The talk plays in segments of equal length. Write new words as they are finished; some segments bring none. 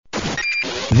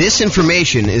This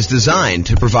information is designed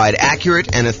to provide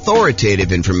accurate and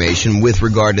authoritative information with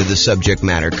regard to the subject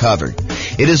matter covered.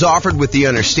 It is offered with the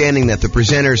understanding that the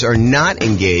presenters are not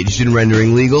engaged in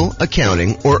rendering legal,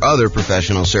 accounting, or other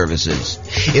professional services.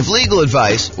 If legal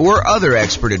advice or other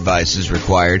expert advice is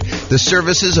required, the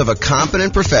services of a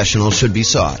competent professional should be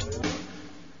sought.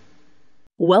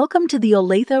 Welcome to the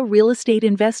Olathe Real Estate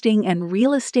Investing and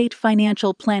Real Estate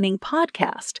Financial Planning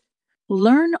podcast.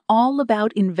 Learn all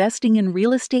about investing in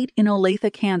real estate in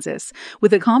Olathe, Kansas,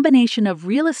 with a combination of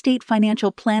real estate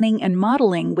financial planning and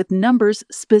modeling with numbers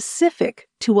specific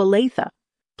to Olathe,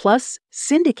 plus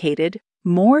syndicated,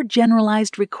 more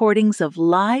generalized recordings of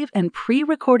live and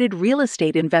pre-recorded real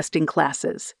estate investing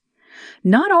classes.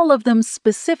 Not all of them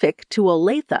specific to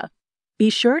Olathe. Be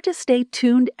sure to stay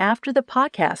tuned after the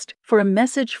podcast for a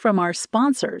message from our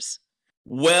sponsors.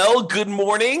 Well, good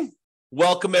morning.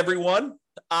 Welcome, everyone.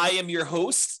 I am your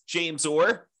host, James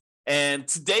Orr, and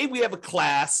today we have a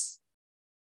class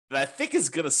that I think is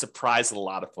going to surprise a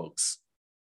lot of folks.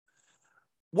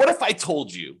 What if I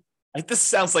told you, this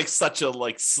sounds like such a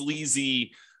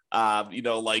sleazy,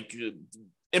 infomercial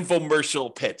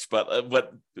pitch,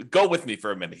 but go with me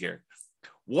for a minute here.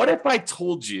 What if I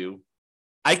told you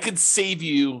I could save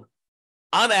you,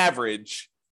 on average,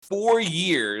 4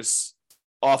 years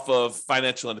off of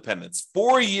financial independence,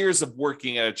 4 years of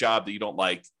working at a job that you don't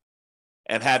like,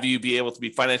 and have you be able to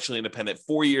be financially independent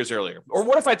 4 years earlier? Or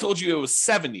what if I told you it was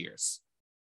 7 years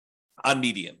on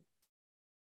median?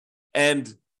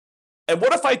 And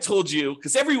what if I told you,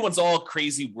 because everyone's all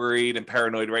crazy worried and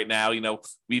paranoid right now,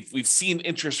 we've seen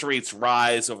interest rates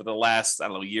rise over the last,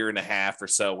 year and a half or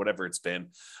so, whatever it's been.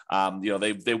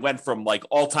 They went from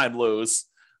all-time lows.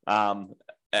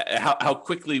 How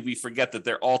quickly we forget that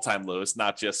they're all-time lows,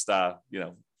 not just,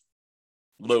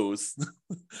 lows,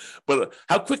 but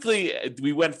how quickly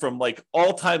we went from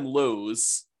all-time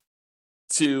lows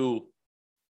to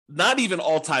not even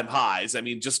all-time highs.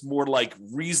 Just more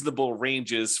reasonable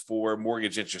ranges for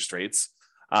mortgage interest rates,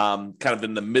 kind of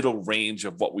in the middle range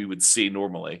of what we would see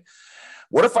normally.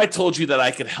 What if I told you that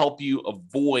I could help you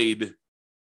avoid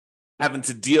having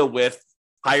to deal with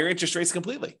higher interest rates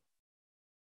completely?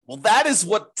 Well, that is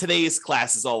what today's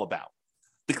class is all about.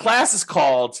 The class is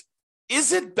called,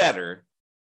 Is It Better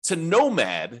to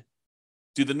Nomad,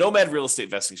 do the Nomad real estate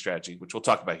investing strategy, which we'll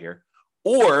talk about here,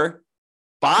 or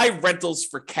buy rentals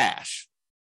for cash?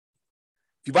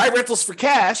 If you buy rentals for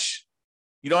cash,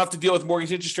 you don't have to deal with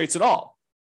mortgage interest rates at all.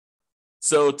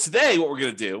 So today, what we're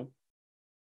going to do,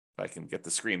 if I can get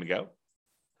the screen to go,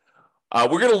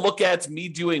 we're going to look at me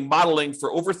doing modeling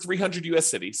for over 300 U.S.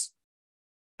 cities.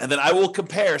 And then I will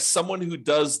compare someone who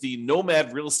does the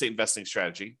Nomad real estate investing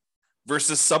strategy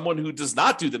versus someone who does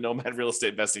not do the Nomad real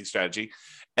estate investing strategy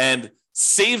and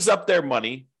saves up their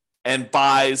money and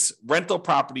buys rental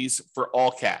properties for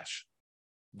all cash.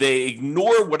 They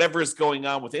ignore whatever is going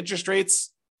on with interest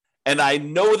rates. And I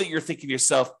know that you're thinking to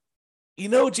yourself,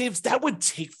 James, that would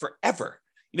take forever.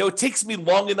 It takes me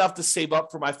long enough to save up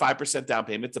for my 5% down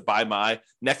payment to buy my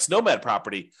next Nomad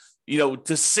property.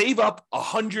 To save up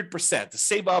 100%, to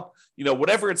save up,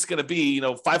 whatever it's going to be,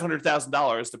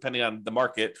 $500,000, depending on the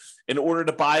market, in order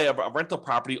to buy a rental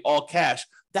property all cash,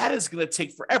 that is going to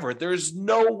take forever. There's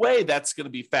no way that's going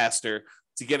to be faster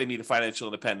to getting me to financial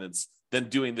independence than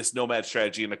doing this Nomad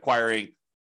strategy and acquiring,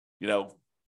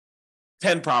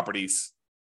 10 properties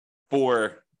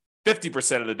for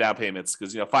 50% of the down payments,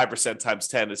 because, 5% times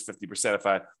 10 is 50% if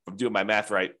I'm doing my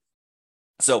math right.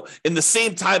 So in the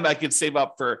same time I could save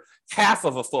up for half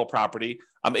of a full property,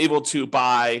 I'm able to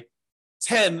buy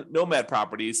 10 Nomad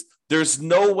properties. There's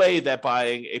no way that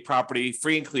buying a property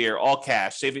free and clear, all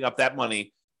cash, saving up that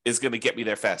money is going to get me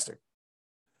there faster.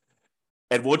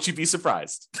 And won't you be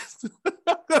surprised?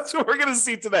 That's what we're going to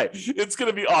see today. It's going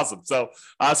to be awesome. So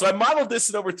I modeled this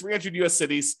in over 300 U.S.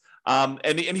 cities.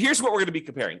 And here's what we're going to be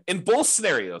comparing. In both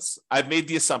scenarios, I've made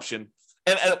the assumption,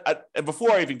 and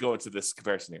before I even go into this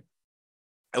comparison here,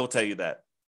 I will tell you that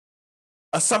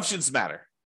assumptions matter.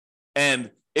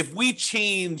 And if we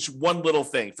change one little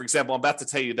thing, for example, I'm about to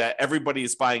tell you that everybody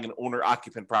is buying an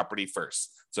owner-occupant property first.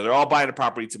 So they're all buying a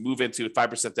property to move into at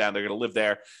 5% down. They're going to live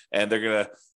there, and they're going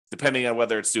to, depending on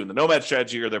whether it's doing the Nomad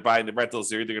strategy or they're buying the rentals,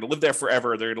 they're either going to live there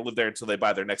forever or they're going to live there until they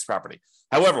buy their next property.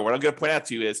 However, what I'm going to point out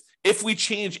to you is if we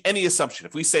change any assumption,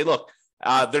 if we say, look,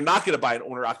 they're not going to buy an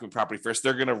owner-occupant property first.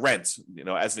 They're going to rent,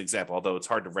 as an example, although it's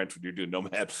hard to rent when you're doing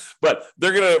Nomad, but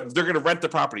they're going to rent the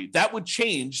property. That would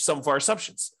change some of our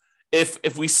assumptions.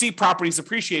 If we see properties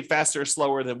appreciate faster or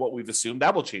slower than what we've assumed,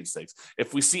 that will change things.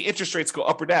 If we see interest rates go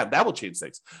up or down, that will change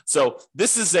things. So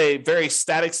this is a very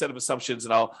static set of assumptions,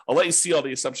 and I'll let you see all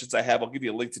the assumptions I have. I'll give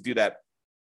you a link to do that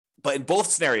But in both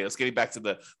scenarios, getting back to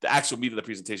the actual meat of the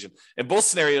presentation, in both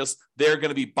scenarios, they're going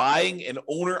to be buying an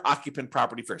owner-occupant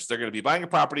property first. They're going to be buying a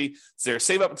property, so they're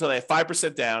save up until they have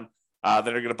 5% down. Then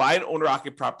they're going to buy an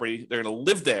owner-occupant property. They're going to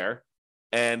live there,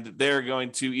 and they're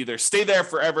going to either stay there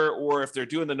forever, or if they're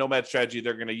doing the Nomad strategy,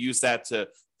 they're going to use that to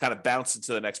kind of bounce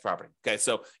into the next property. Okay,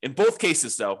 so in both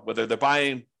cases, though, whether they're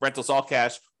buying rentals all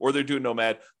cash or they're doing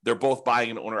Nomad, they're both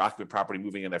buying an owner-occupant property,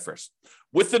 moving in there first.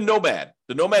 With the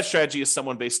Nomad strategy is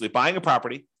someone basically buying a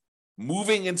property,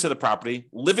 moving into the property,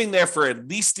 living there for at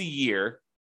least a year,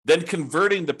 then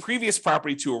converting the previous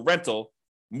property to a rental,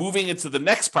 moving into the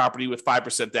next property with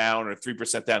 5% down or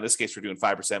 3% down. In this case, we're doing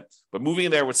 5%, but moving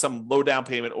in there with some low down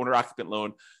payment, owner-occupant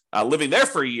loan, living there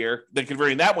for a year, then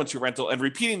converting that one to a rental and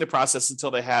repeating the process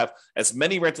until they have as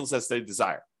many rentals as they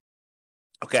desire.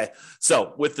 Okay,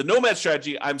 so with the Nomad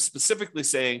strategy, I'm specifically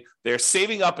saying they're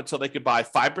saving up until they could buy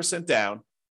 5% down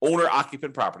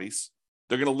owner-occupant properties.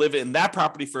 They're going to live in that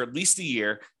property for at least a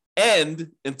year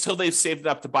and until they've saved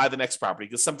up to buy the next property,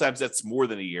 because sometimes that's more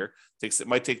than a year. It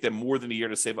might take them more than a year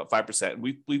to save up 5%.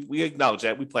 And we acknowledge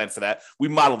that. We plan for that. We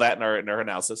model that in our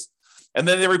analysis. And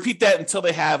then they repeat that until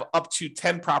they have up to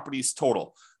 10 properties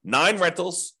total, 9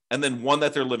 rentals, and then 1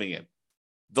 that they're living in.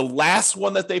 The last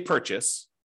one that they purchase,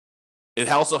 it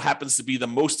also happens to be the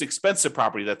most expensive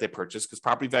property that they purchase because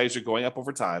property values are going up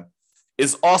over time,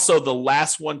 is also the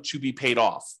last one to be paid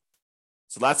off.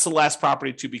 So that's the last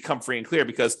property to become free and clear,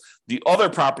 because the other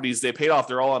properties they paid off,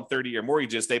 they're all on 30-year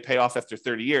mortgages. They pay off after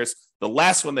 30 years. The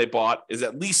last one they bought is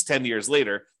at least 10 years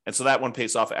later. And so that one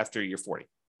pays off after year 40.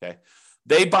 Okay.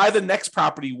 They buy the next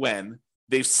property when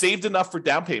they've saved enough for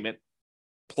down payment,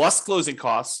 plus closing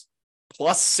costs,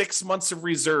 plus 6 months of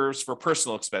reserves for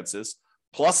personal expenses,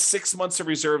 plus 6 months of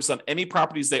reserves on any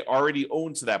properties they already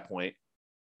own to that point,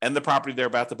 and the property they're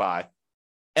about to buy.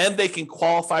 And they can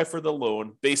qualify for the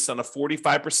loan based on a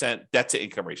 45% debt to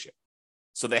income ratio.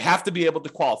 So they have to be able to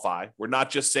qualify. We're not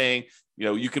just saying,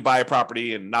 you could buy a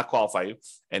property and not qualify you.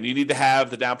 And you need to have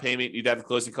the down payment, you need to have the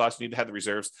closing costs, you need to have the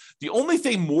reserves. The only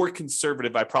thing more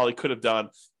conservative I probably could have done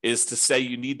is to say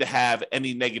you need to have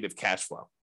any negative cash flow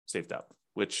saved up,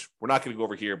 which we're not going to go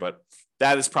over here, but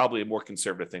that is probably a more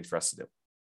conservative thing for us to do.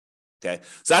 Okay.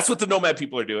 So that's what the Nomad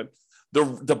people are doing.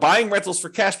 The buying rentals for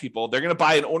cash people, they're going to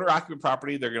buy an owner-occupant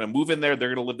property. They're going to move in there. They're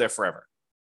going to live there forever.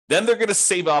 Then they're going to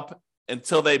save up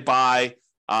until they buy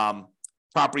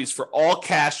properties for all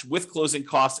cash with closing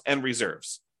costs and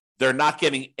reserves. They're not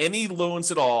getting any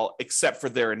loans at all except for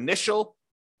their initial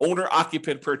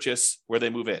owner-occupant purchase where they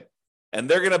move in. And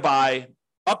they're going to buy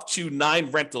up to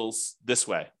 9 rentals this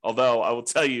way. Although I will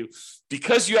tell you,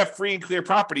 because you have free and clear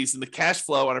properties and the cash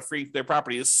flow on a free and clear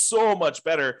property is so much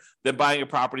better than buying a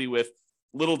property with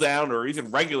little down or even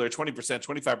regular 20%,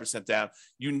 25% down,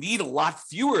 you need a lot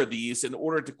fewer of these in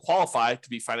order to qualify to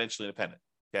be financially independent.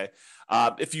 Okay.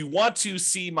 If you want to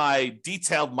see my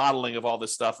detailed modeling of all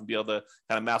this stuff and be able to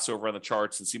kind of mouse over on the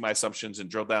charts and see my assumptions and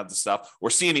drill down to stuff or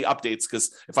see any updates,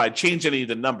 because if I change any of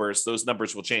the numbers, those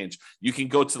numbers will change. You can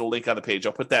go to the link on the page.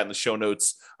 I'll put that in the show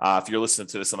notes if you're listening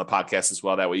to this on the podcast as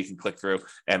well. That way you can click through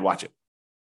and watch it.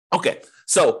 Okay.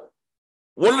 So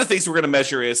one of the things we're going to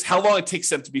measure is how long it takes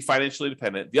them to be financially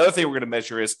independent. The other thing we're going to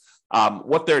measure is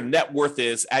what their net worth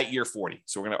is at year 40.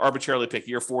 So we're going to arbitrarily pick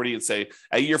year 40 and say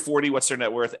at year 40, what's their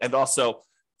net worth? And also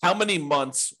how many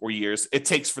months or years it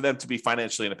takes for them to be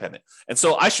financially independent. And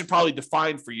so I should probably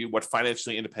define for you what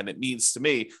financially independent means to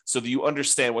me so that you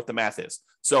understand what the math is.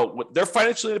 So they're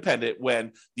financially independent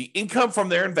when the income from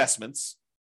their investments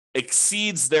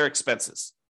exceeds their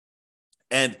expenses.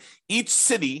 And each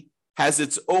city has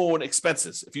its own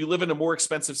expenses. If you live in a more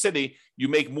expensive city, you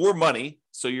make more money,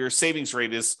 so your savings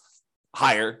rate is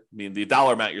higher. I mean, the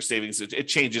dollar amount you're saving, it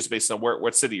changes based on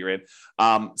what city you're in.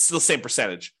 Still the same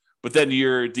percentage. But then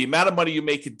the amount of money you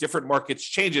make in different markets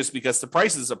changes because the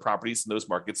prices of properties in those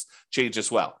markets change as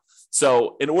well.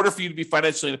 So in order for you to be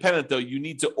financially independent, though, you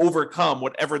need to overcome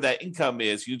whatever that income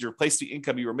is. You need to replace the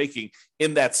income you were making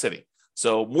in that city.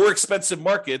 So more expensive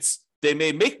markets, they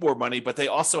may make more money, but they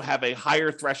also have a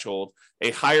higher threshold, a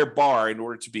higher bar in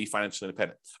order to be financially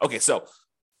independent. Okay, so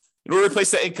in order to replace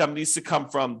that income, it needs to come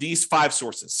from these 5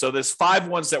 sources. So there's 5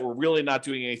 ones that we're really not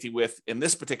doing anything with in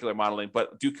this particular modeling,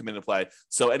 but do come into play.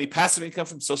 So any passive income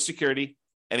from Social Security,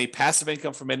 any passive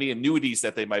income from any annuities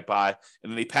that they might buy,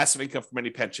 and any passive income from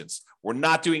any pensions. We're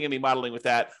not doing any modeling with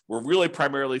that. We're really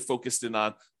primarily focused in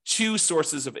on 2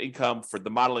 sources of income for the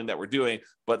modeling that we're doing,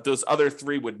 but those other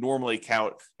 3 would normally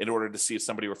count in order to see if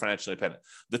somebody were financially independent.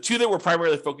 The 2 that we're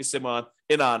primarily focusing on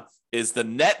is the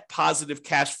net positive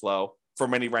cash flow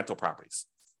from any rental properties.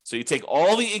 So you take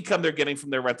all the income they're getting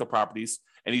from their rental properties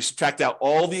and you subtract out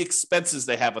all the expenses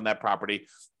they have on that property,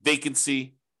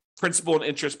 vacancy, principal and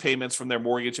interest payments from their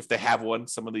mortgage if they have one.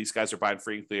 Some of these guys are buying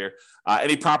free and clear.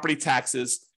 Any property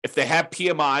taxes. If they have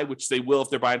PMI, which they will if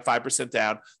they're buying 5%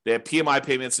 down, they have PMI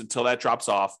payments until that drops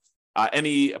off.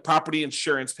 Any property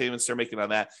insurance payments they're making on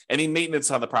that, any maintenance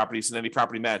on the properties, and any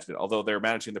property management, although they're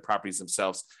managing the properties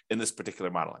themselves in this particular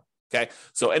modeling. Okay,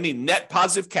 so any net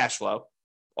positive cash flow,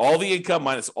 all the income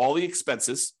minus all the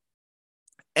expenses.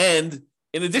 And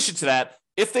in addition to that,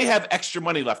 if they have extra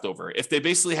money left over, if they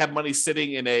basically have money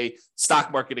sitting in a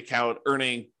stock market account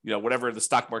earning, whatever the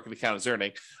stock market account is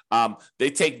earning, they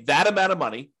take that amount of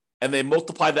money and they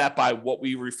multiply that by what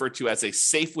we refer to as a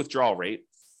safe withdrawal rate.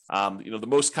 The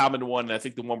most common one, and I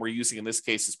think the one we're using in this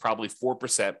case is probably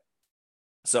 4%.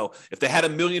 So if they had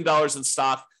 $1 million in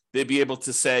stock, they'd be able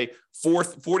to say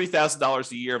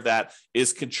 $40,000 a year of that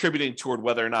is contributing toward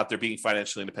whether or not they're being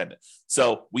financially independent.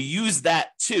 So we use that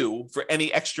too for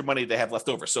any extra money they have left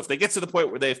over. So if they get to the point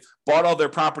where they've bought all their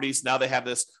properties, now they have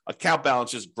this account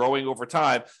balance just growing over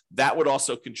time, that would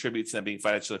also contribute to them being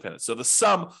financially independent. So the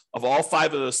sum of all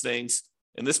 5 of those things,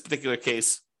 in this particular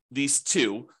case, these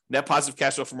 2, net positive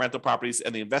cash flow from rental properties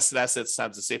and the invested assets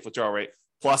times the safe withdrawal rate,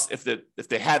 plus if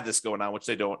they had this going on, which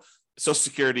they don't, Social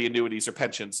Security, annuities, or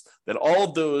pensions, then all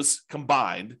of those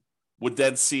combined would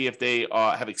then see if they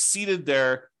have exceeded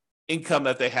their income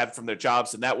that they had from their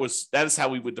jobs. And that is how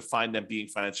we would define them being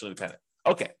financially independent.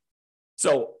 Okay.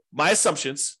 So my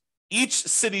assumptions, each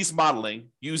city's modeling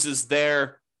uses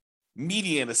their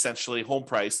median, essentially, home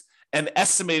price and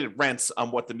estimated rents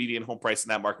on what the median home price in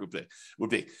that market would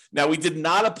be. Now, we did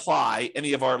not apply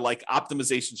any of our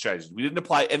optimization strategies. We didn't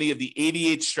apply any of the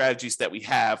 88 strategies that we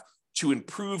have to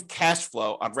improve cash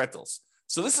flow on rentals.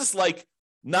 So this is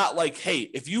not like, hey,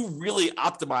 if you really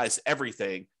optimize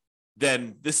everything,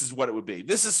 then this is what it would be.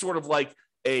 This is sort of like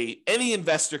any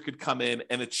investor could come in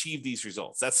and achieve these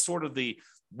results. That's sort of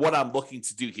what I'm looking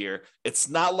to do here. It's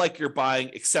not like you're buying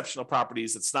exceptional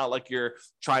properties. It's not like you're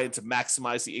trying to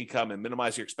maximize the income and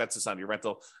minimize your expenses on your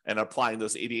rental and applying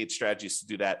those 88 strategies to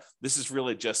do that. This is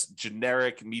really just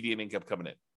generic median income coming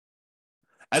in.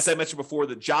 As I mentioned before,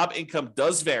 the job income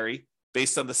does vary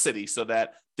based on the city so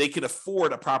that they can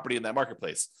afford a property in that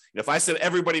marketplace. If I said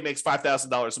everybody makes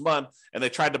 $5,000 a month and they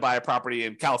tried to buy a property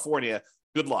in California,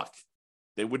 good luck.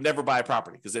 They would never buy a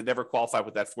property because they never qualify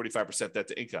with that 45% debt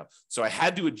to income. So I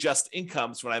had to adjust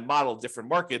incomes when I modeled different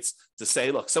markets to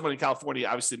say, look, someone in California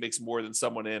obviously makes more than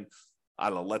someone in, I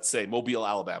don't know, let's say Mobile,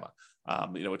 Alabama,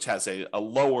 which has a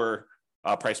lower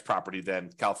price property than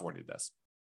California does.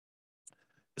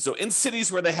 So in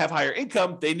cities where they have higher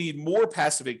income, they need more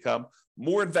passive income,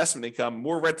 more investment income,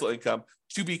 more rental income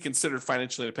to be considered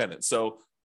financially independent. So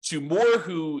to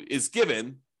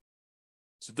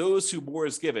those who more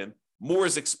is given, more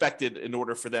is expected in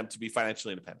order for them to be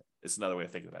financially independent. It's another way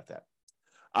of thinking about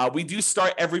that. We do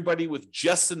start everybody with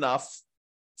just enough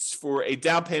for a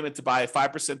down payment to buy a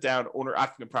 5% down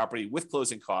owner-occupant property with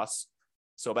closing costs.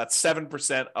 So about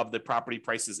 7% of the property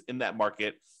prices in that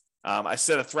market. I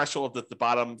set a threshold at the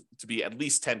bottom to be at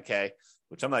least 10K,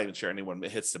 which I'm not even sure anyone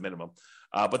hits the minimum.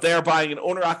 But they are buying an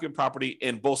owner-occupant property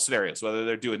in both scenarios, whether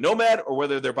they're doing Nomad or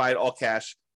whether they're buying all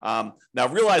cash. Now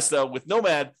realize though, with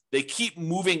Nomad, they keep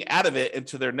moving out of it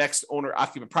into their next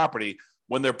owner-occupant property.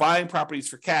 When they're buying properties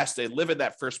for cash, they live in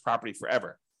that first property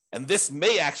forever. And this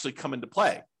may actually come into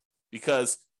play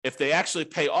because if they actually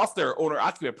pay off their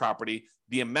owner-occupant property,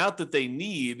 the amount that they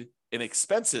need in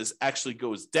expenses actually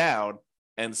goes down.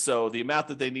 And so the amount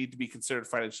that they need to be considered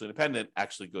financially independent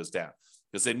actually goes down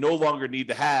because they no longer need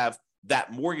to have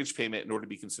that mortgage payment in order to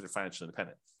be considered financially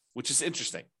independent, which is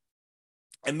interesting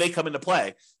and may come into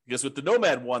play because with the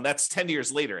Nomad one, that's 10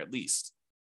 years later at least,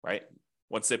 right?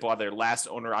 Once they bought their last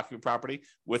owner-occupant property.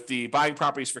 With the buying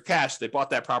properties for cash, they bought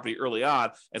that property early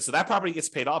on, and so that property gets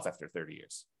paid off after 30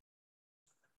 years.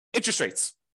 Interest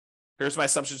rates. Here's my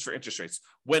assumptions for interest rates.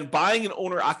 When buying an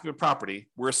owner-occupant property,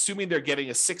 we're assuming they're getting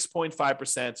a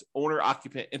 6.5%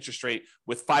 owner-occupant interest rate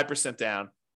with 5% down.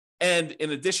 And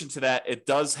in addition to that, it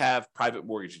does have private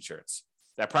mortgage insurance.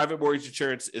 That private mortgage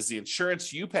insurance is the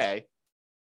insurance you pay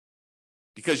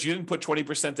because you didn't put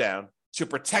 20% down to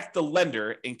protect the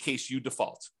lender in case you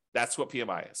default. That's what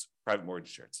PMI is, private mortgage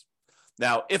insurance.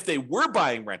 Now, if they were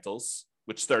buying rentals,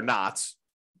 which they're not,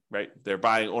 right? They're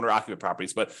buying owner-occupant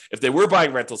properties, but if they were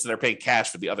buying rentals and they're paying cash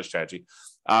for the other strategy,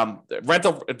 the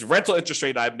rental interest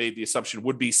rate I've made the assumption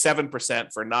would be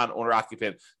 7% for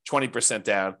non-owner-occupant, 20%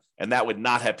 down, and that would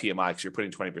not have PMI because you're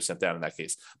putting 20% down in that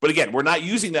case. But again, we're not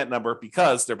using that number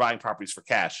because they're buying properties for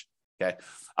cash. Okay.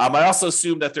 I also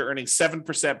assume that they're earning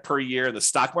 7% per year in the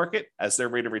stock market as their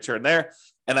rate of return there.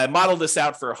 And I modeled this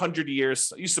out for 100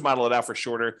 years. I used to model it out for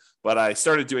shorter, but I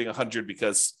started doing 100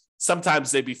 because sometimes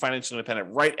they'd be financially independent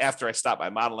right after I stopped my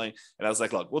modeling. And I was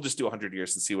like, look, we'll just do 100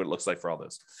 years and see what it looks like for all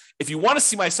those. If you want to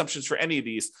see my assumptions for any of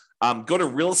these, go to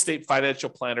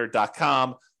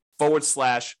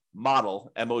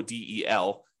realestatefinancialplanner.com/model,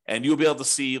 MODEL, and you'll be able to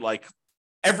see like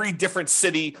every different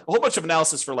city, a whole bunch of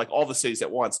analysis for like all the cities at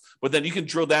once. But then you can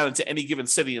drill down into any given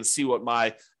city and see what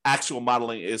my actual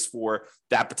modeling is for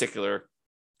that particular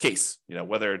case,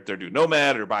 whether they're doing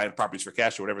Nomad or buying properties for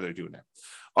cash or whatever they're doing there.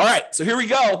 All right, so here we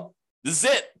go. This is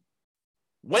it.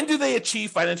 When do they achieve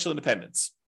financial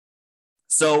independence?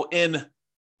 So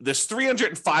there's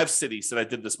 305 cities that I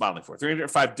did this modeling for,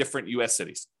 305 different US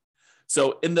cities.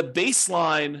 So in the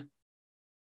baseline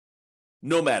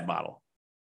Nomad model,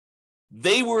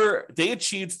 they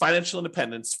achieved financial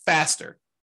independence faster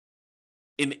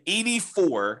in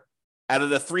 84 out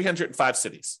of the 305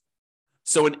 cities.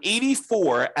 So in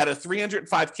 84 out of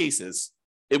 305 cases,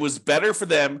 it was better for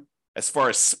them as far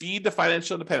as speed to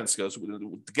financial independence goes,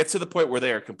 to get to the point where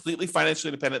they are completely financially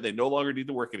independent. They no longer need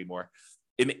to work anymore.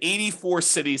 In 84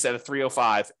 cities out of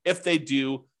 305, if they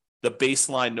do the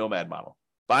baseline Nomad model,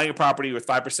 buying a property with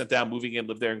 5% down, moving in,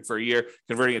 live there for a year,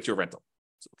 converting it to a rental.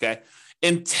 Okay.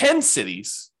 In 10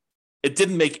 cities, it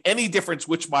didn't make any difference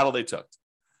which model they took.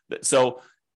 So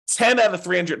 10 out of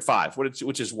 305,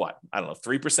 which is what? I don't know,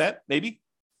 3% maybe?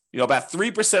 About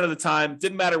 3% of the time,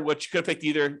 didn't matter what, you could have picked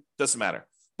either, doesn't matter.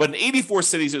 But in 84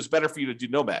 cities, it was better for you to do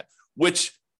Nomad,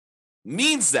 which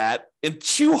means that in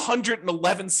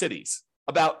 211 cities,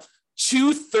 about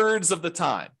 2/3 of the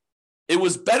time, it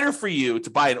was better for you to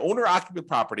buy an owner-occupant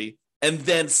property and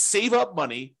then save up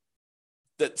money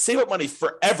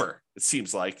forever, it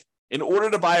seems like, in order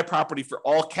to buy a property for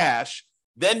all cash,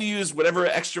 then use whatever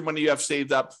extra money you have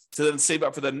saved up to then save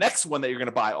up for the next one that you're going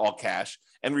to buy all cash,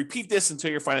 and repeat this until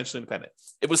you're financially independent.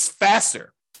 It was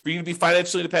faster for you to be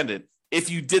financially independent if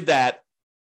you did that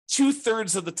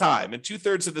 2/3 of the time in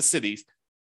 2/3 of the cities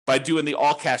by doing the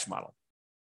all cash model.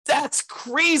 That's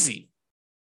crazy,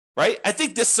 right? I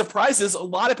think this surprises a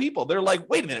lot of people. They're like,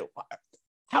 wait a minute,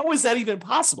 how is that even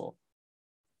possible?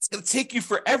 It's going to take you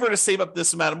forever to save up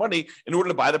this amount of money in order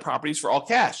to buy the properties for all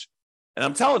cash. And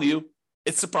I'm telling you,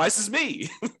 it surprises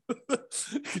me.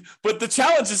 But the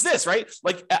challenge is this, right?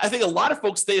 Like, I think a lot of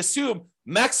folks, they assume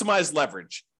maximize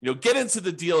leverage, get into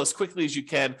the deal as quickly as you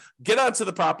can, get onto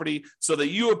the property so that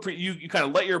you kind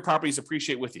of let your properties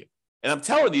appreciate with you. And I'm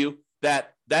telling you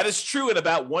that is true in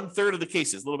about 1/3 of the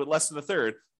cases, a little bit less than a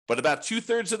third, but about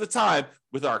 2/3 of the time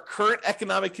with our current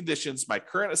economic conditions, my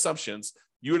current assumptions,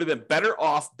 you would have been better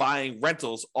off buying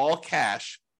rentals all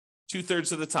cash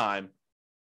 2/3 of the time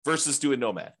versus doing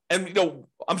Nomad. And,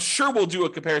 I'm sure we'll do a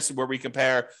comparison where we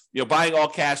compare, buying all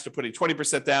cash to putting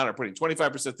 20% down or putting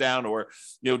 25% down, or,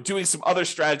 doing some other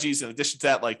strategies in addition to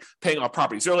that, like paying off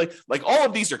properties early. Like, all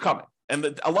of these are coming.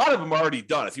 And a lot of them are already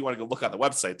done if you want to go look on the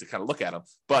website to kind of look at them.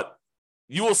 But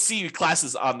you will see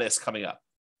classes on this coming up.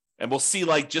 And we'll see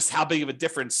like just how big of a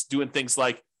difference doing things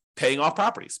like paying off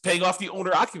properties, paying off the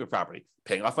owner-occupant property,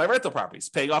 paying off my rental properties,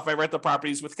 paying off my rental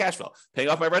properties with cash flow, paying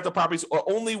off my rental properties or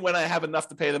only when I have enough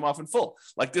to pay them off in full.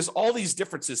 Like, there's all these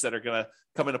differences that are going to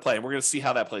come into play, and we're going to see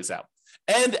how that plays out.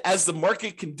 And as the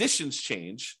market conditions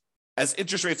change, as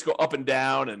interest rates go up and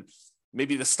down, and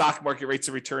maybe the stock market rates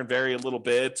of return vary a little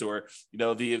bit, or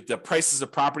the prices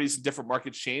of properties in different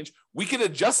markets change, we can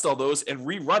adjust all those and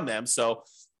rerun them. So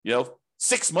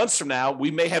 6 months from now,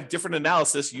 we may have different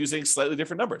analysis using slightly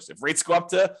different numbers. If rates go up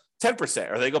to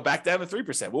 10% or they go back down to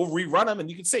 3%, we'll rerun them and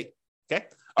you can see. Okay.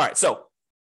 All right. So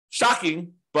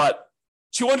shocking, but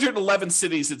 211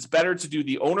 cities, it's better to do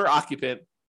the owner occupant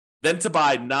than to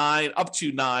buy up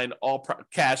to nine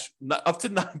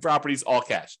properties, all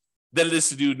cash, than it is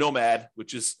to do Nomad,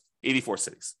 which is 84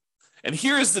 cities. And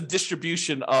here is the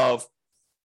distribution of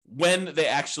when they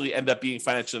actually end up being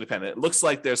financially independent. It looks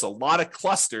like there's a lot of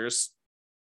clusters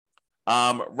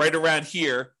right around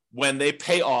here when they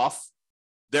pay off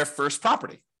their first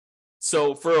property.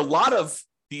 So for a lot of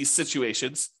these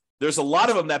situations, there's a lot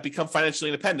of them that become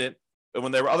financially independent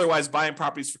when they were otherwise buying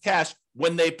properties for cash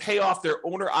when they pay off their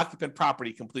owner-occupant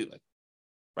property completely,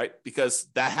 right? Because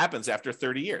that happens after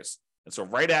 30 years. And so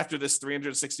right after this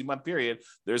 360-month period,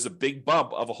 there's a big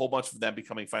bump of a whole bunch of them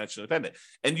becoming financially independent.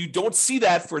 And you don't see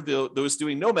that for those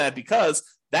doing Nomad, because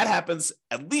that happens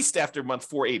at least after month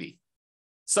 480,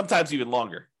 sometimes even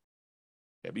longer.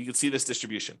 Yeah, but you can see this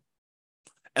distribution.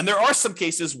 And there are some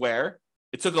cases where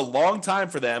it took a long time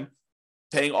for them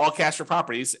paying all cash for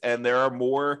properties, and there are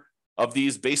more of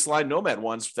these baseline Nomad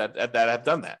ones that have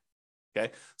done that.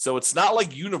 Okay, so it's not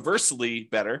like universally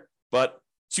better, but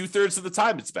 2/3 of the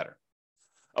time it's better.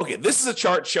 Okay, this is a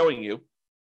chart showing you.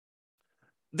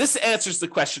 This answers the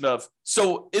question of,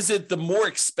 so is it the more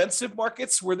expensive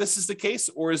markets where this is the case,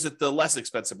 or is it the less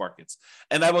expensive markets?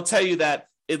 And I will tell you that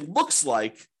it looks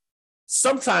like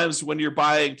sometimes when you're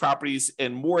buying properties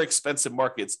in more expensive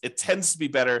markets, it tends to be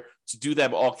better to do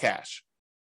them all cash,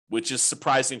 which is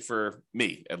surprising for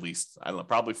me, at least. I don't know,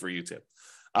 probably for you too.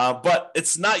 But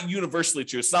it's not universally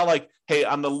true. It's not like, hey,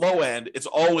 on the low end, it's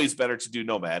always better to do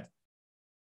Nomad.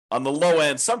 On the low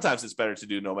end, sometimes it's better to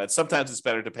do Nomad. Sometimes it's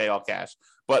better to pay all cash.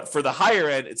 But for the higher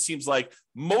end, it seems like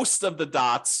most of the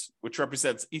dots, which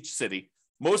represents each city,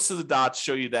 most of the dots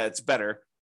show you that it's better.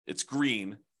 It's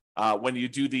green when you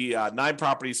do the 9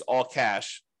 properties all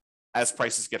cash as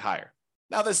prices get higher.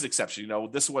 Now, this is an exception.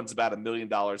 This one's about $1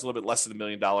 million, a little bit less than $1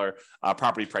 million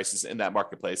property prices in that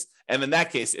marketplace. And in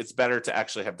that case, it's better to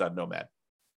actually have done Nomad.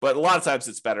 But a lot of times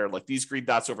it's better, like these green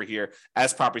dots over here,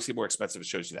 as properties get more expensive, it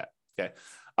shows you that. Okay.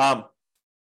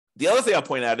 The other thing I'll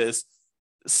point out is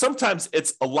sometimes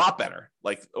it's a lot better.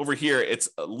 Like over here, it's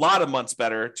a lot of months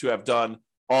better to have done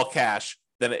all cash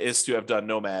than it is to have done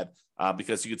Nomad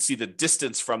because you can see the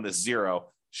distance from this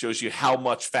 0 shows you how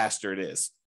much faster it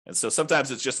is. And so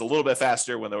sometimes it's just a little bit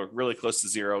faster when they're really close to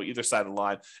 0, either side of the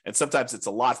line. And sometimes it's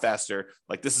a lot faster.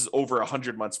 Like this is over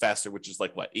 100 months faster, which is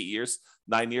like what, 8 years,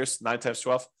 9 years, 9 times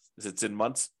 12, it's in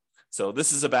months. So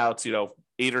this is about,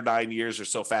 8 or 9 years or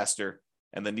so faster.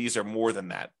 And then these are more than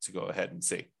that to go ahead and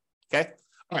see. Okay.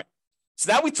 All right.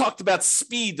 So now we talked about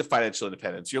speed to financial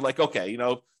independence. You're like, okay,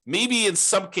 maybe in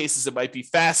some cases it might be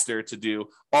faster to do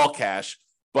all cash,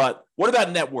 but what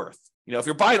about net worth? If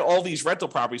you're buying all these rental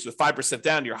properties with 5%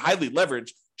 down, you're highly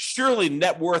leveraged. Surely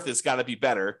net worth has got to be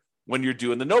better when you're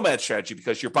doing the Nomad strategy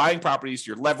because you're buying properties,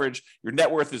 your leverage, your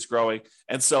net worth is growing.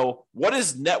 And so what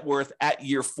is net worth at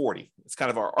year 40? It's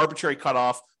kind of our arbitrary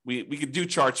cutoff. We could do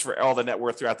charts for all the net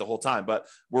worth throughout the whole time, but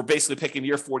we're basically picking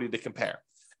year 40 to compare.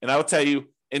 And I will tell you,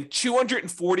 in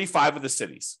 245 of the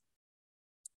cities,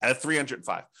 out of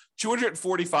 305,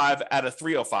 245 out of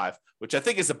 305, which I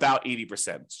think is about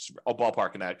 80%. I'll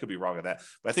ballpark in that. I could be wrong on that,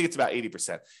 but I think it's about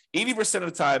 80%. 80% of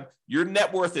the time, your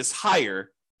net worth is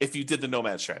higher if you did the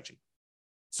Nomad strategy.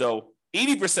 So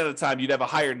 80% of the time, you'd have a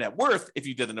higher net worth if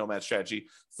you did the Nomad strategy.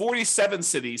 47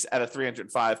 cities out of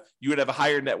 305, you would have a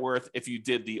higher net worth if you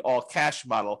did the all cash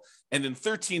model. And in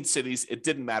 13 cities, it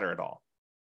didn't matter at all.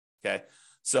 Okay.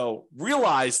 So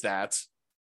realize that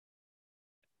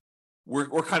we're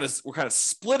kind of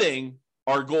splitting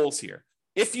our goals here.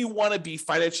 If you want to be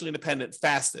financially independent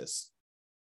fastest,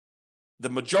 the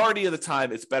majority of the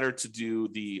time, it's better to do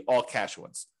the all cash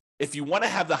ones. If you want to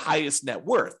have the highest net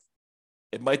worth,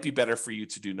 it might be better for you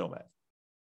to do Nomad.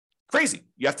 Crazy.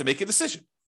 You have to make a decision.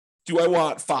 Do I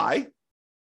want FI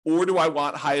or do I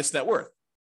want highest net worth?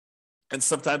 And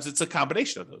sometimes it's a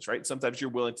combination of those, right? Sometimes you're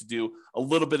willing to do a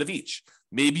little bit of each.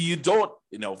 Maybe you don't,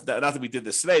 not that we did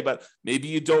this today, but maybe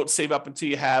you don't save up until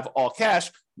you have all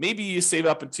cash. Maybe you save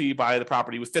up until you buy the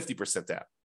property with 50% down.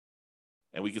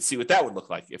 And we can see what that would look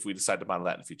like if we decide to model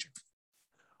that in the future.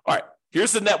 All right,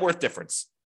 here's the net worth difference.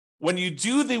 When you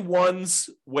do the ones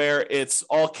where it's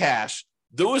all cash,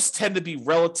 those tend to be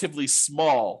relatively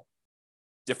small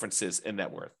differences in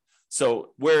net worth. So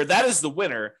where that is the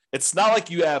winner, it's not like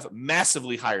you have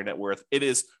massively higher net worth. It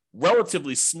is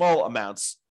relatively small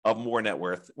amounts of more net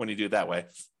worth when you do it that way.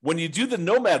 When you do the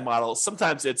Nomad model,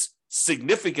 sometimes it's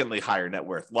significantly higher net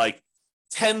worth, like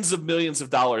tens of millions of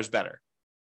dollars better.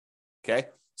 Okay.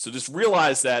 So just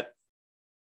realize that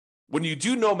when you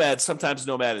do Nomad, sometimes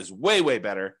Nomad is way, way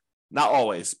better. Not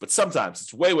always, but sometimes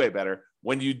it's way, way better.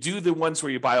 When you do the ones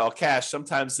where you buy all cash,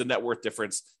 sometimes the net worth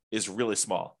difference is really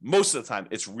small. Most of the time,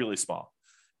 it's really small.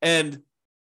 And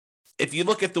if you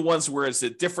look at the ones where it's a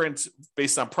difference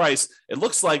based on price, it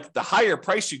looks like the higher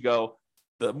price you go,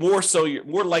 the more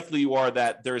likely you are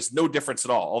that there's no difference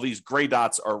at all. All these gray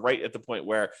dots are right at the point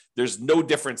where there's no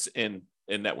difference in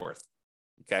net worth.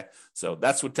 Okay, so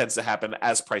that's what tends to happen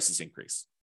as prices increase.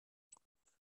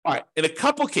 All right, in a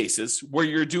couple cases where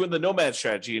you're doing the Nomad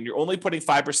strategy and you're only putting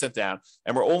 5% down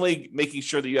and we're only making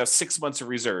sure that you have 6 months of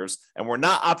reserves and we're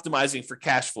not optimizing for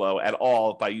cash flow at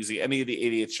all by using any of the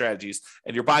 88 strategies,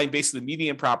 and you're buying basically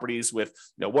median properties with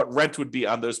what rent would be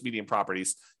on those median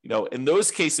properties, in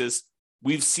those cases,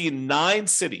 we've seen 9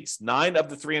 cities, 9 of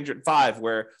the 305,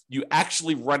 where you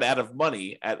actually run out of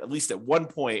money at least at one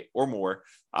point or more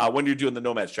when you're doing the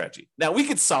Nomad strategy. Now, we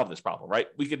could solve this problem, right?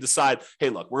 We could decide, hey,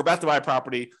 look, we're about to buy a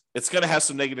property. It's going to have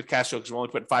some negative cash flow because we're only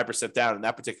putting 5% down in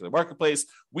that particular marketplace.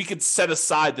 We could set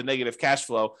aside the negative cash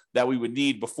flow that we would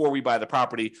need before we buy the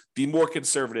property, be more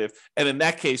conservative. And in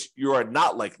that case, you are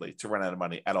not likely to run out of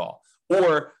money at all.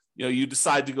 Or you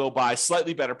decide to go buy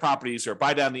slightly better properties or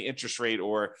buy down the interest rate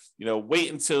or,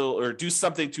 wait until or do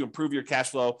something to improve your cash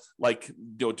flow, like,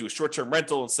 do a short-term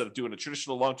rental instead of doing a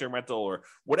traditional long-term rental or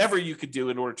whatever you could do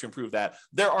in order to improve that.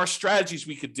 There are strategies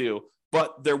we could do,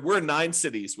 but there were 9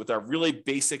 cities with our really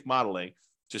basic modeling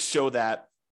to show that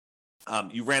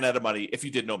you ran out of money if you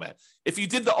did Nomad. If you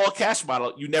did the all cash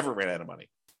model, you never ran out of money.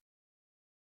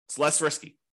 It's less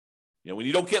risky. When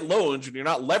you don't get loans and you're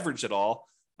not leveraged at all,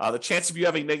 the chance of you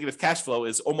having negative cash flow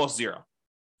is almost zero.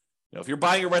 If you're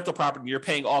buying a rental property and you're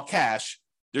paying all cash,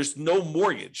 there's no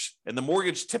mortgage. And the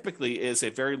mortgage typically is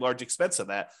a very large expense on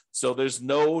that. So there's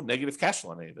no negative cash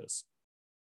flow on any of those.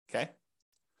 Okay.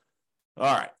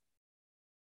 All right.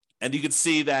 And you can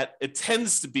see that it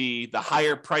tends to be the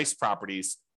higher price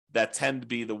properties that tend to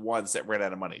be the ones that ran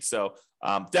out of money. So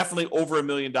definitely over $1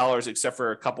 million, except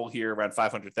for a couple here around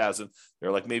 500,000. There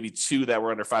are like maybe 2 that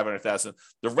were under 500,000.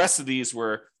 The rest of these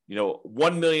were,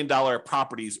 $1 million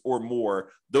properties or more.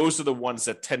 Those are the ones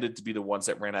that tended to be the ones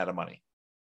that ran out of money.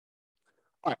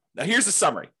 All right, now here's the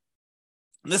summary.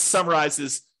 And this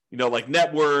summarizes, like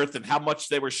net worth and how much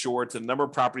they were short and the number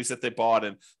of properties that they bought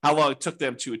and how long it took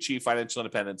them to achieve financial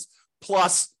independence,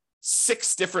 plus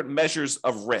 6 different measures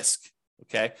of risk.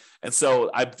 Okay. And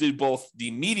so I did both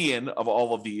the median of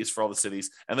all of these for all the cities,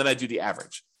 and then I do the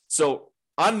average. So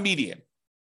on median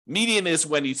is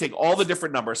when you take all the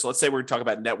different numbers. So let's say we're talking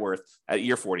about net worth at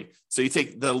year 40. So you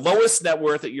take the lowest net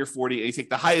worth at year 40 and you take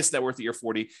the highest net worth at year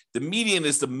 40. The median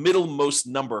is the middlemost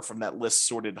number from that list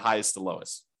sorted highest to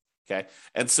lowest. Okay.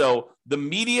 And so the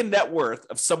median net worth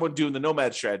of someone doing the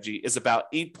Nomad strategy is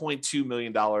about $8.2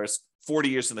 million 40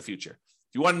 years in the future.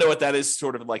 If you want to know what that is,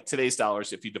 sort of like today's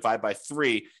dollars, if you divide by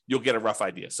 3, you'll get a rough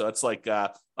idea. So it's like,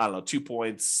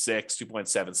 2.6,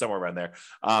 2.7, somewhere around there,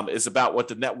 is about what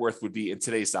the net worth would be in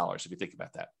today's dollars, if you think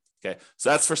about that. Okay. So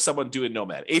that's for someone doing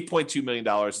Nomad. $8.2 million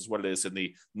is what it is in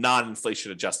the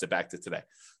non-inflation adjusted back to today.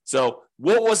 So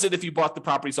what was it if you bought the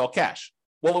properties all cash?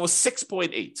 Well, it was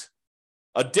 6.8,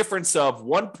 a difference of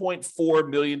 $1.4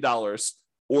 million.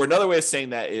 Or another way of saying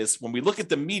that is when we look at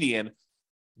the median,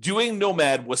 doing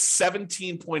Nomad was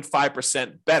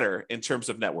 17.5% better in terms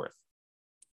of net worth.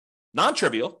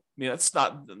 Non-trivial. I mean, that's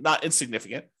not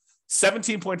insignificant.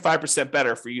 17.5%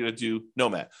 better for you to do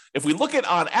Nomad. If we look at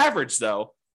on average,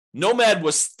 though, Nomad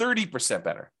was 30%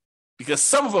 better because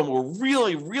some of them were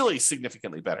really, really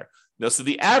significantly better. So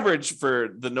the average for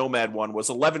the Nomad one was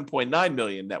 11.9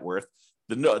 million net worth.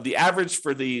 The average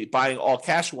for the buying all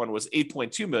cash one was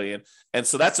 8.2 million. And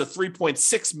so that's a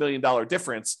 $3.6 million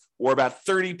difference, or about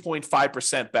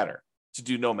 30.5% better to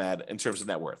do Nomad in terms of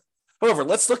net worth. However,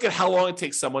 let's look at how long it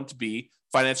takes someone to be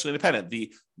financially independent,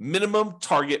 the minimum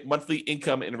target monthly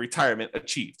income in retirement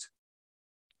achieved.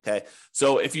 Okay.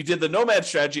 So if you did the Nomad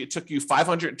strategy, it took you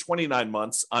 529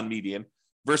 months on median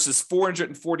versus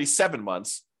 447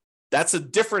 months. That's a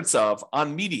difference of,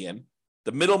 on median,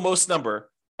 the middlemost number,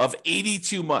 of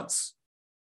 82 months.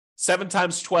 7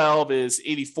 times 12 is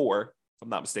 84, if I'm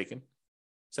not mistaken.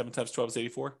 7 times 12 is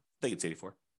 84. I think it's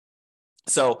 84.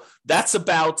 So that's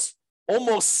about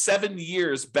almost 7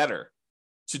 years better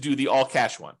to do the all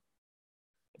cash one.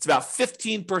 It's about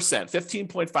 15%,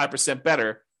 15.5%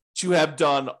 better to have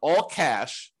done all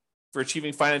cash for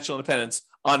achieving financial independence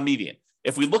on median.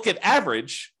 If we look at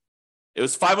average, it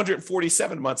was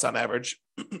 547 months on average,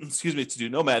 to do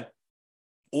Nomad,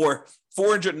 or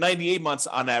 498 months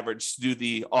on average to do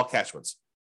the all cash ones.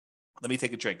 Let me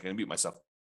take a drink and mute myself.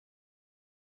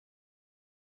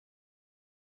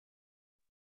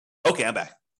 Okay, I'm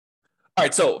back. All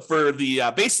right, so for the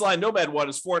baseline Nomad one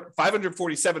is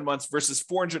 547 months versus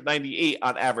 498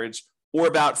 on average, or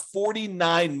about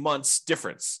 49 months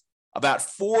difference. About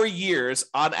 4 years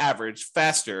on average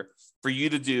faster for you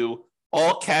to do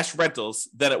all cash rentals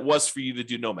than it was for you to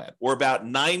do Nomad, or about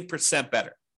 9%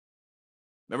 better.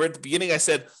 Remember at the beginning, I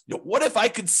said, what if I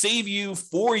could save you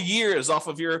 4 years off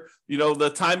of your,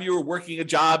 the time you were working a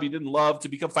job you didn't love to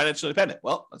become financially independent?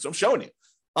 Well, that's what I'm showing you.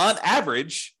 On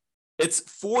average, it's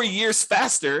 4 years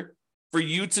faster for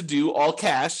you to do all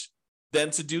cash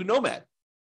than to do Nomad.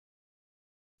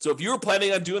 So if you were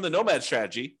planning on doing the Nomad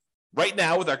strategy right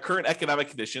now with our current economic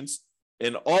conditions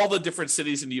in all the different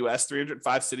cities in the U.S.,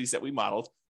 305 cities that we modeled,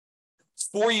 it's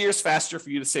 4 years faster for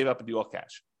you to save up and do all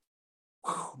cash.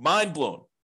 Mind blown.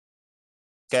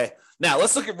 Okay. Now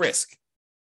let's look at risk.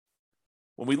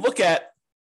 When we look at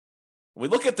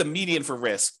the median for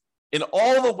risk, in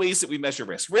all the ways that we measure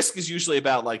risk. Risk is usually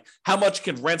about like how much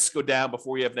can rents go down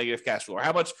before you have negative cash flow, or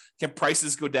how much can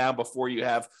prices go down before you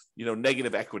have,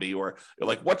 negative equity, or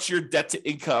like what's your debt to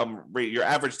income rate, your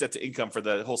average debt to income for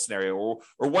the whole scenario,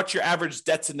 or what's your average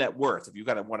debt to net worth if you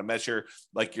kind of want to measure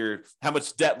like how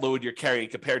much debt load you're carrying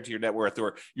compared to your net worth,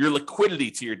 or your liquidity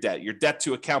to your debt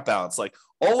to account balance. Like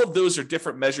all of those are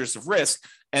different measures of risk,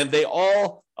 and a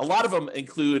lot of them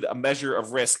include a measure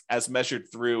of risk as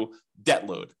measured through debt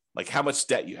load, like how much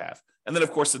debt you have. And then,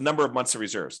 of course, the number of months of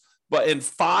reserves. But in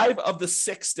 5 of the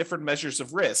 6 different measures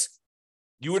of risk,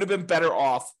 you would have been better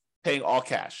off paying all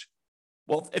cash.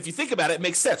 Well, if you think about it, it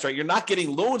makes sense, right? You're not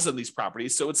getting loans on these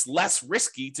properties, so it's less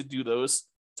risky to do those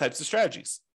types of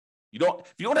strategies. If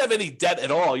you don't have any debt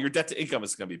at all, your debt to income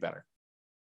is going to be better,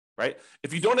 right?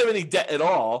 If you don't have any debt at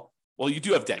all, well, you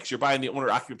do have debt because you're buying the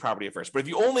owner-occupant property at first. But if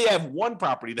you only have one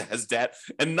property that has debt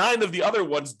and 9 of the other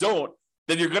ones don't,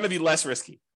 then you're going to be less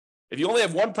risky. If you only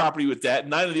have one property with debt,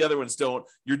 9 of the other ones don't,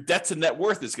 your debt to net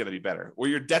worth is going to be better, or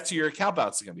your debt to your account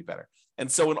balance is going to be better.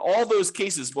 And so in all those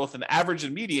cases, both in average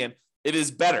and median, it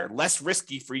is better, less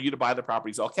risky for you to buy the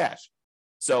properties all cash.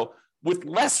 So with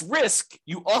less risk,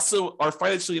 you also are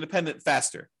financially independent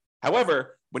faster.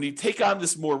 However, when you take on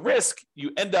this more risk,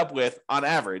 you end up with, on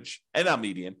average and on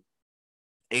median,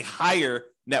 a higher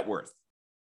net worth.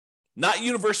 Not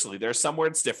universally. There's somewhere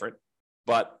it's different,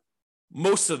 but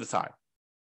most of the time.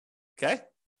 Okay?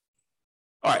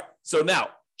 All right. So now,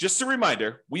 just a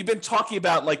reminder, we've been talking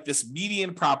about like this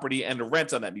median property and the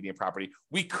rent on that median property.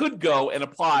 We could go and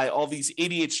apply all these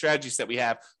 88 strategies that we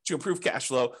have to improve cash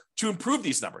flow, to improve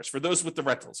these numbers for those with the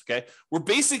rentals. Okay? We're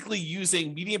basically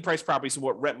using median price properties and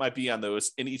what rent might be on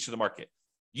those in each of the market.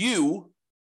 You,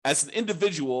 as an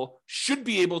individual, should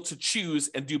be able to choose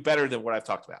and do better than what I've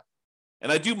talked about.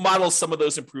 And I do model some of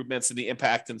those improvements and the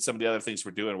impact and some of the other things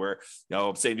we're doing where,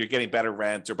 I'm saying you're getting better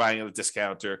rent or buying at a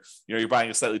discount, or, you're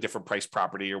buying a slightly different price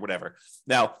property or whatever.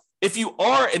 Now, if you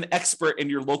are an expert in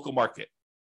your local market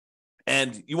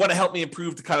and you want to help me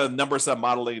improve the kind of numbers I'm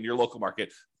modeling in your local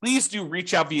market, please do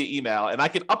reach out via email, and I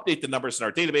can update the numbers in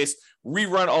our database,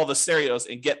 rerun all the scenarios,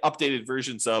 and get updated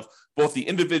versions of both the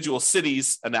individual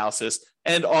cities analysis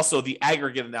and also the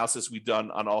aggregate analysis we've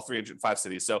done on all 305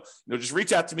 cities. So, just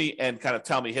reach out to me and kind of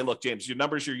tell me, hey, look, James, your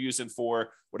numbers you're using for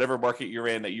whatever market you're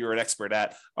in that you're an expert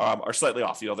at are slightly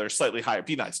off. They're slightly higher.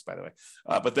 Be nice, by the way,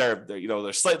 but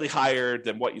they're slightly higher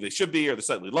than what they should be, or they're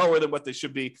slightly lower than what they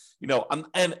should be.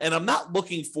 I'm not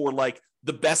looking for like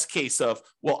the best case of,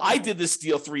 well, I did this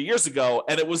deal 3 years ago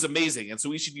and it was amazing, and so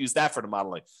we should use that for the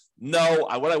modeling. No,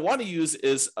 what I want to use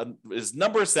is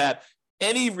numbers that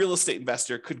any real estate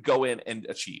investor could go in and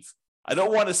achieve. I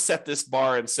don't want to set this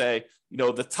bar and say,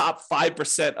 the top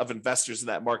 5% of investors in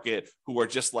that market who are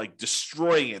just like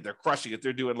destroying it, they're crushing it,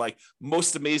 they're doing like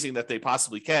most amazing that they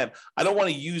possibly can. I don't want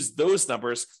to use those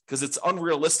numbers because it's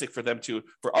unrealistic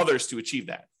for others to achieve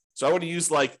that. So I want to use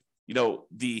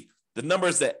the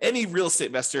numbers that any real estate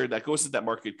investor that goes into that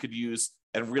market could use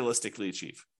and realistically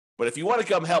achieve. But if you want to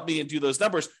come help me and do those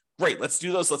numbers, great, let's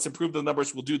do those. Let's improve the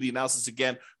numbers. We'll do the analysis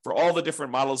again for all the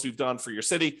different models we've done for your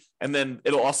city. And then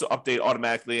it'll also update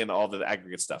automatically and all the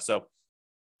aggregate stuff. So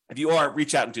if you are,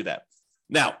 reach out and do that.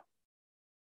 Now,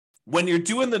 when you're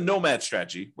doing the Nomad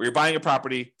strategy, where you're buying a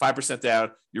property 5%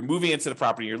 down, you're moving into the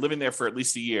property, you're living there for at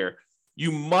least a year,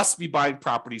 you must be buying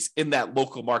properties in that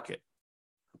local market.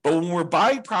 But when we're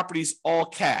buying properties all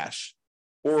cash,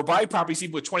 or we're buying properties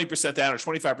even with 20% down or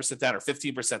 25% down or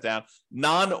 15% down,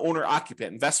 non-owner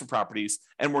occupant investment properties,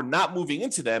 and we're not moving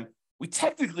into them, we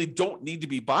technically don't need to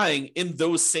be buying in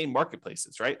those same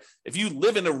marketplaces, right? If you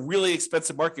live in a really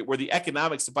expensive market where the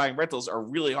economics of buying rentals are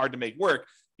really hard to make work,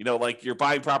 like you're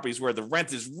buying properties where the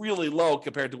rent is really low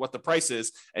compared to what the price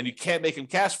is, and you can't make them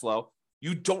cash flow,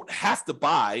 you don't have to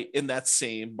buy in that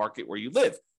same market where you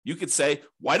live. You could say,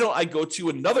 why don't I go to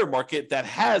another market that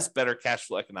has better cash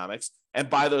flow economics and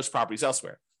buy those properties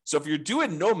elsewhere? So if you're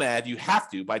doing Nomad, you have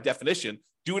to, by definition,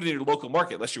 do it in your local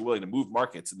market, unless you're willing to move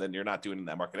markets, and then you're not doing it in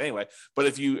that market anyway. But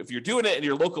if you're doing it in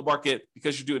your local market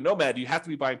because you're doing Nomad, you have to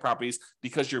be buying properties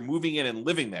because you're moving in and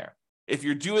living there. If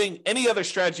you're doing any other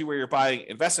strategy where you're buying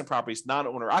investment properties,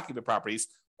 non-owner occupant properties,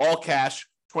 all cash,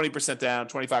 20% down,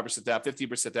 25% down,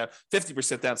 15% down,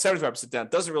 50% down, 75% down,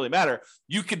 doesn't really matter.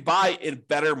 You can buy in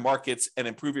better markets and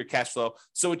improve your cash flow.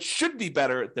 So it should be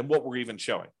better than what we're even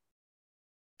showing.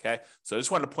 Okay. So I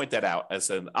just wanted to point that out as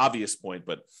an obvious point,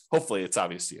 but hopefully it's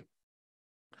obvious to you.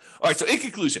 All right. So in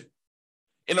conclusion,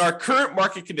 in our current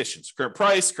market conditions, current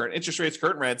price, current interest rates,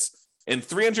 current rents in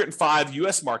 305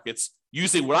 US markets,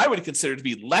 using what I would consider to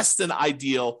be less than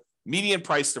ideal median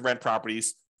price to rent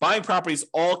properties, buying properties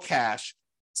all cash,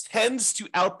 tends to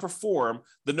outperform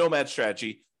the Nomad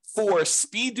strategy for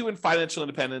speed to financial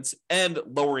independence and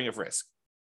lowering of risk.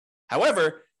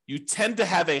 However, you tend to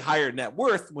have a higher net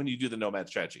worth when you do the Nomad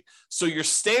strategy. So your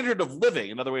standard of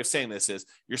living, another way of saying this is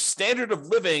your standard of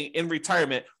living in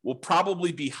retirement will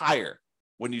probably be higher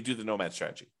when you do the Nomad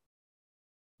strategy.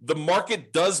 The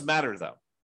market does matter though.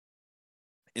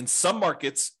 In some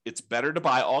markets, it's better to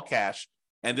buy all cash,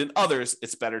 and in others,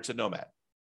 it's better to Nomad.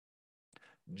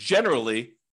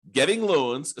 Generally, getting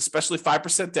loans, especially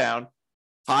 5% down,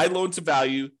 high loan to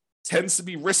value, tends to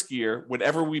be riskier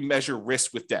whenever we measure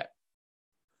risk with debt.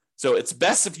 So it's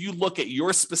best if you look at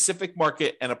your specific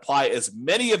market and apply as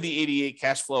many of the 88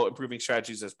 cash flow improving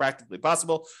strategies as practically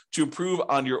possible to improve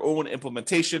on your own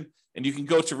implementation. And you can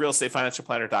go to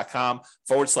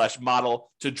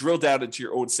realestateFinancialPlanner.com/model to drill down into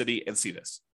your own city and see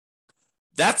this.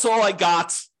 That's all I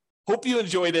got. Hope you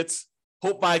enjoyed it.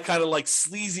 Hope my kind of like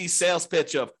sleazy sales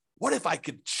pitch of what if I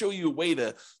could show you a way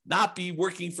to not be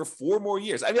working for 4 more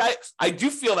years? I mean, I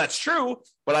do feel that's true,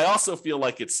 but I also feel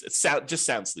like it just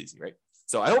sounds sleazy, right?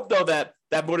 So I hope, though, that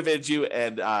motivated you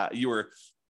and you were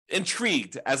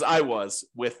intrigued, as I was,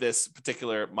 with this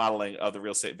particular modeling of the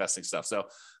real estate investing stuff. So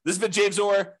this has been James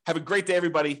Orr. Have a great day,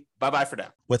 everybody. Bye-bye for now.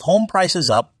 With home prices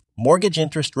up, mortgage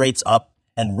interest rates up,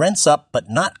 and rents up but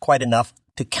not quite enough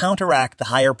to counteract the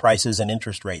higher prices and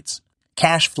interest rates,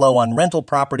 cash flow on rental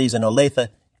properties in Olathe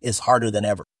is harder than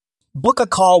ever. Book a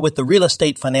call with the Real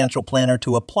Estate Financial Planner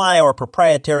to apply our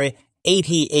proprietary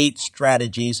 88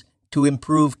 strategies to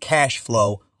improve cash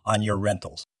flow on your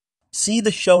rentals. See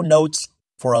the show notes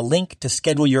for a link to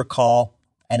schedule your call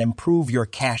and improve your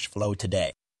cash flow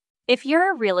today. If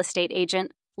you're a real estate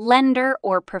agent, lender,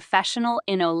 or professional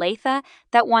in Olathe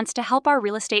that wants to help our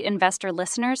real estate investor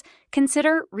listeners,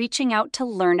 consider reaching out to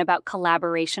learn about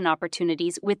collaboration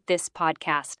opportunities with this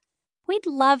podcast. We'd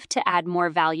love to add more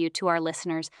value to our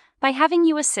listeners by having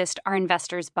you assist our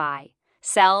investors buy,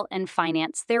 sell, and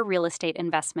finance their real estate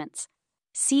investments.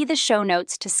 See the show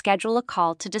notes to schedule a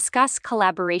call to discuss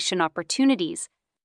collaboration opportunities.